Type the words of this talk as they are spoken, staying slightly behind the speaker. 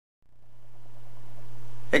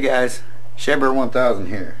Hey guys, Shedbear 1000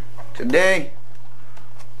 here. Today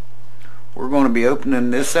we're going to be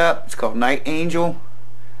opening this up. It's called Night Angel.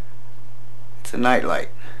 It's a night light.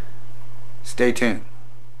 Stay tuned.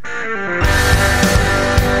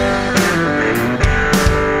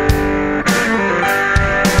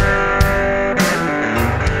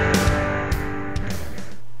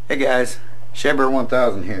 Hey guys, Shedbear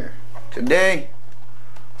 1000 here. Today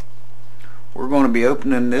we're going to be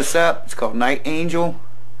opening this up. It's called Night Angel.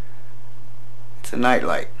 It's a night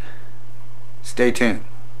light. Stay tuned.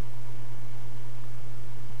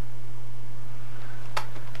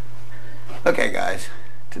 Okay guys,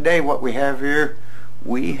 today what we have here,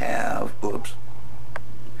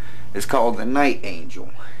 it's called the Night Angel.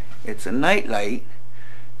 It's a night light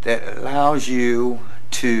that allows you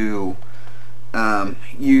to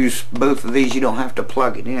use both of these. You don't have to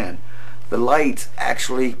plug it in. The lights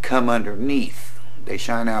actually come underneath. They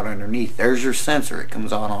shine out underneath. There's your sensor. It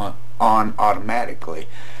comes on automatically.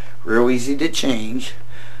 Real easy to change.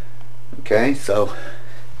 Okay, so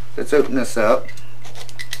let's open this up.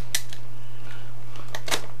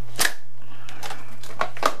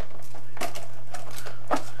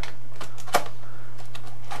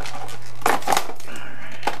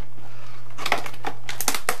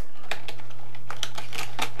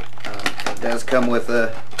 It does come with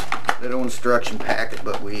a little instruction packet,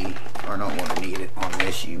 but we are not going to need it on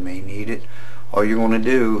this. You may need it. All you're going to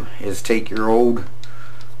do is take your old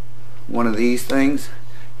one of these things,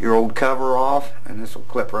 your old cover off, and this will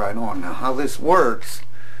clip right on. Now how this works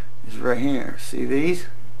is right here. See these?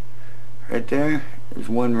 Right there? There's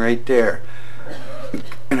one right there.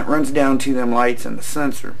 And it runs down to them lights and the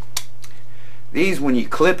sensor. These, when you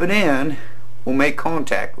clip it in, will make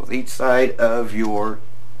contact with each side of your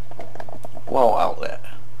wall outlet.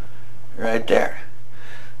 Right there.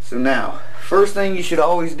 So now, first thing you should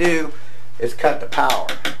always do is cut the power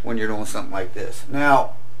when you're doing something like this.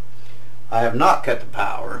 Now, I have not cut the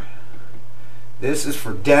power. This is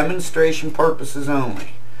for demonstration purposes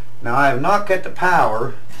only. Now, I have not cut the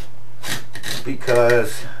power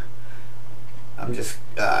because I'm just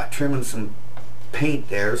trimming some paint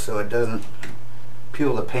there so it doesn't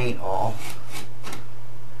peel the paint off.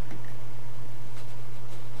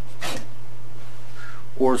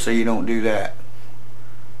 Or so you don't do that.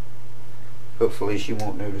 Hopefully she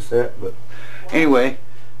won't notice that, but anyway,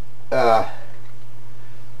 I'm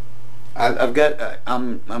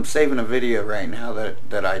saving a video right now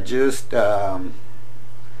that I just I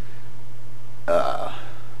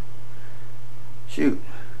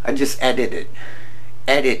just edited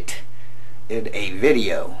a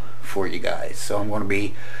video for you guys, so I'm going to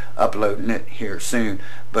be uploading it here soon,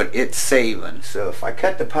 but it's saving. So if I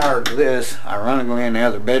cut the power to this, ironically in the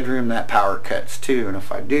other bedroom, that power cuts too, and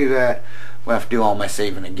if I do that, we'll have to do all my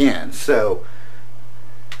saving again. So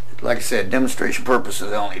like I said, demonstration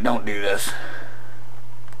purposes only. Don't do this.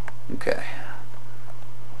 Okay,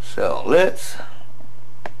 so let's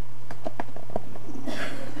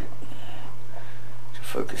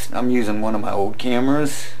focus. I'm using one of my old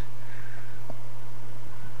cameras,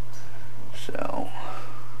 so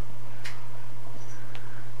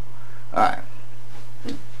alright,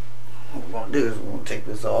 what we're going to do is we're going to take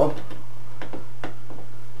this off.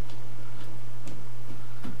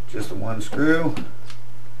 Just the one screw.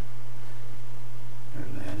 There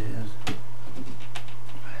that is.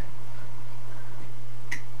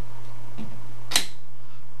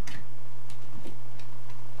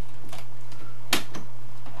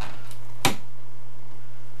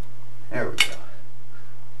 There we go.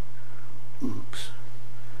 Oops.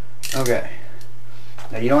 Okay.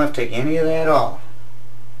 Now you don't have to take any of that off.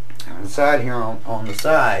 On the side here, on the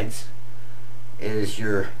sides, is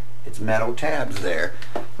it's metal tabs there.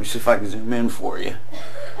 Let me see if I can zoom in for you.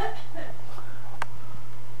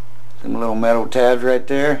 Some little metal tabs right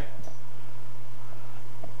there.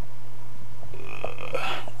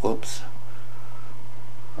 Whoops.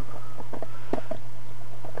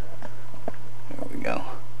 There we go.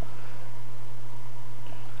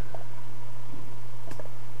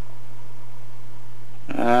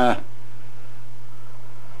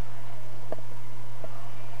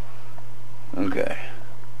 Okay.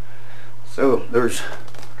 So there's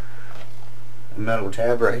a metal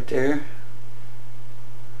tab right there.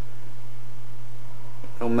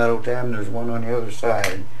 A metal tab, and there's one on the other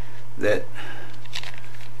side that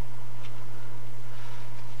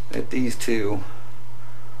these two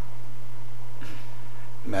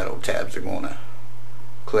metal tabs are going to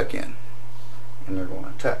click in, and they're going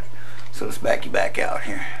to touch. So let's back you back out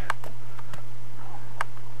here.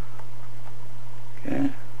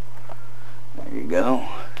 Okay. There you go.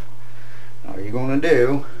 All you're going to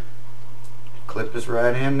do clip is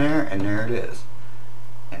right in there, and there it is.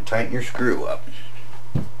 And tighten your screw up.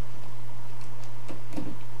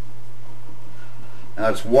 Now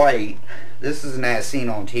it's white. This is an as seen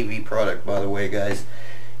on TV product, by the way, guys.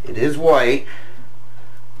 It is white,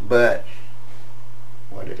 but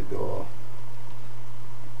why did it go off?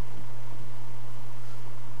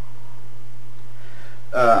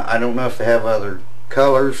 I don't know if they have other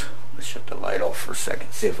colors. Let's shut the light off for a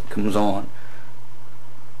second, see if it comes on.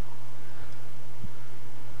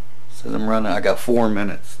 Says I'm running, I got 4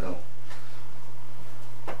 minutes, so.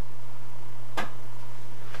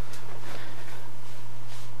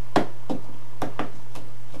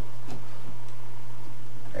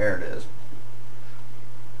 There it is.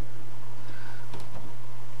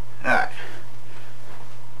 Alright.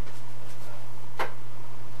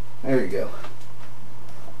 There you go.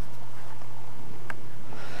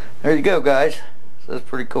 There you go, guys. So that's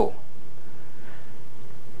pretty cool.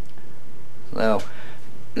 So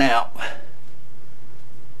now,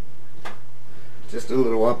 just a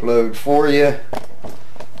little upload for you.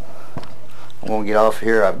 I'm gonna get off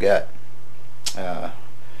here. I've got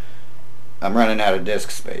I'm running out of disk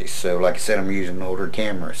space, so like I said, I'm using an older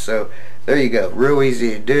camera. So there you go, real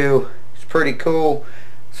easy to do. It's pretty cool.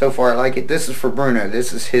 So far I like it. This is for Bruno.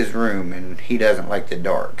 This is his room, and he doesn't like the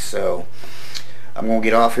dark. So I'm gonna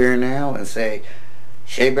get off here now and say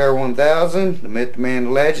Shea-Bear 1000, the myth, the man, the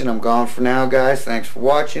legend. I'm gone for now, guys. Thanks for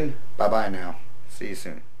watching. Bye bye now. See you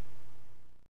soon.